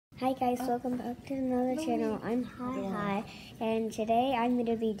Hi guys, welcome back to another channel. I'm Hi, and today I'm going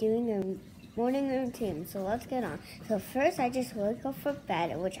to be doing a morning routine, so let's get on. So first I just woke up from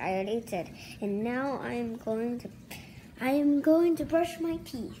bed, which I already did, and now I am going to brush my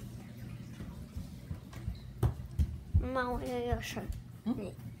teeth. Mama,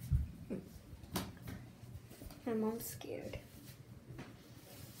 my mom's scared.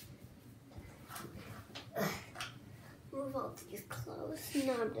 Move all these clothes.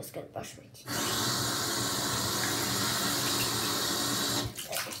 Now I'm just gonna brush my teeth.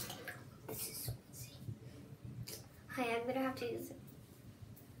 This is so easy. Hi, I'm gonna have to use it.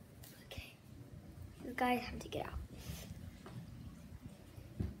 Okay. You guys have to get out.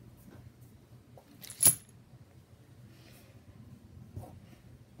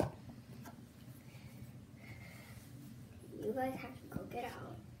 You guys have to go get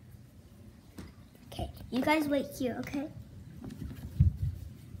out. Okay, you guys wait here, okay?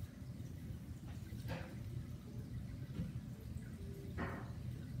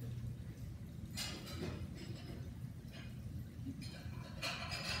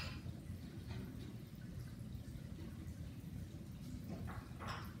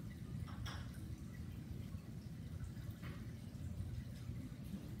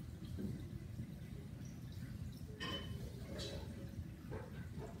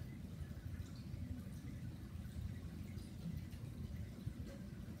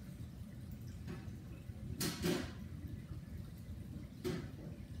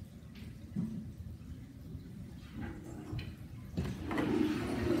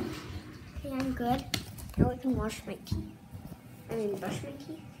 I'm good. Now I can wash my teeth. Brush my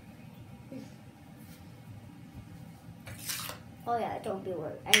teeth. Oh yeah, don't be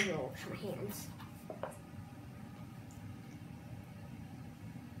worried. I will wash my hands.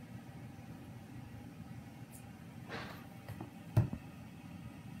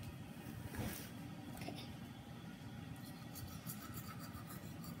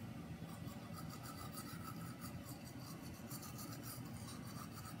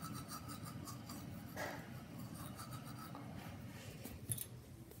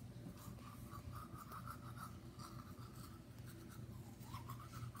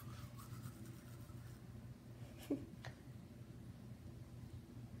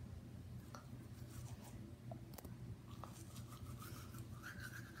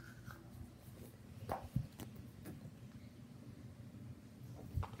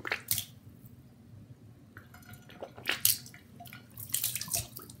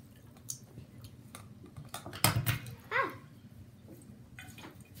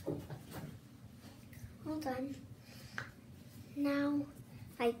 Done. Now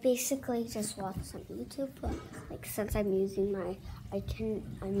I basically just watch some YouTube, but like since I'm using my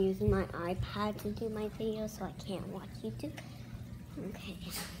iPad to do my videos, so I can't watch YouTube. Okay.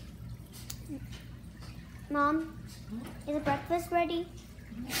 Mom, is the breakfast ready?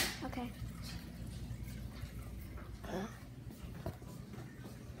 Okay.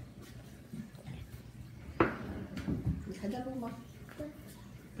 你还在录吗？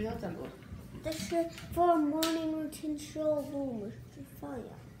不要再录了。这是 for morning routine show room 是放呀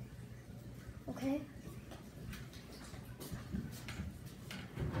 ，OK？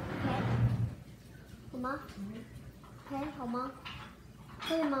 好吗 ？OK 好吗？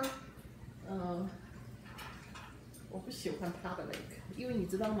可以吗？我不喜欢他的那个，因为你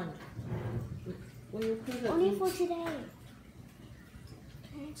知道吗？我有配合。Only for today.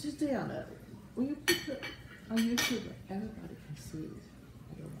 是这样的，when you put it on YouTube, everybody can see it.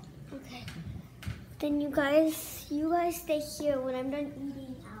 I don't know. Okay. Then you guys stay here. When I'm done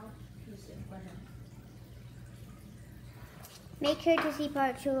eating, I'll make sure to see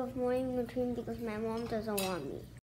part 2 of morning routine because my mom doesn't want me.